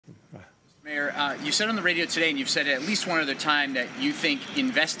Mayor, you said on the radio today, and you've said it at least one other time, that you think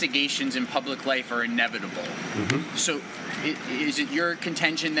investigations in public life are inevitable. So is it your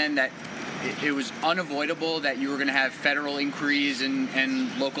contention then that it was unavoidable that you were going to have federal inquiries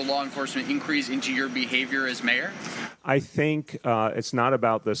and local law enforcement inquiries into your behavior as mayor? I think it's not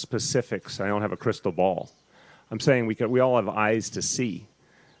about the specifics. I don't have a crystal ball. I'm saying we all have eyes to see.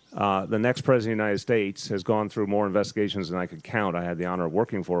 The next president of the United States has gone through more investigations than I could count. I had the honor of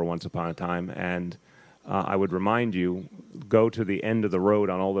working for her once upon a time, and I would remind you, go to the end of the road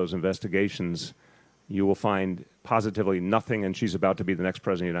on all those investigations. You will find positively nothing, and she's about to be the next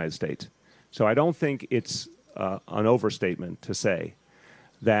president of the United States. So I don't think it's an overstatement to say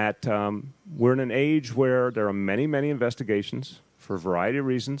that we're in an age where there are many, many investigations for a variety of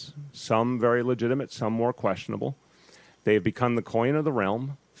reasons, some very legitimate, some more questionable. They have become the coin of the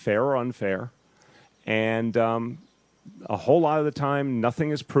realm, fair or unfair, and a whole lot of the time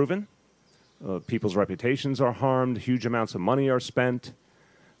nothing is proven. People's reputations are harmed, huge amounts of money are spent,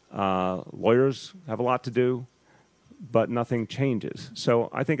 lawyers have a lot to do, but nothing changes. So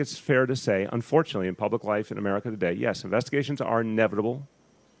I think it's fair to say, unfortunately, in public life in America today, yes, investigations are inevitable,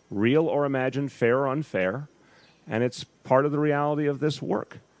 real or imagined, fair or unfair, and it's part of the reality of this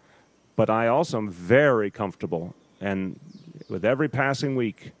work. But I also am very comfortable, and with every passing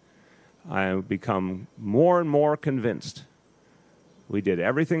week, I have become more and more convinced we did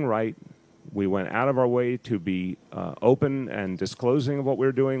everything right. We went out of our way to be open and disclosing of what we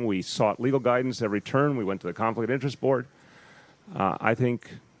were doing. We sought legal guidance every turn. We went to the Conflict of Interest Board. I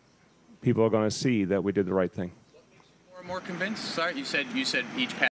think people are going to see that we did the right thing. More and more convinced? Sorry, you said each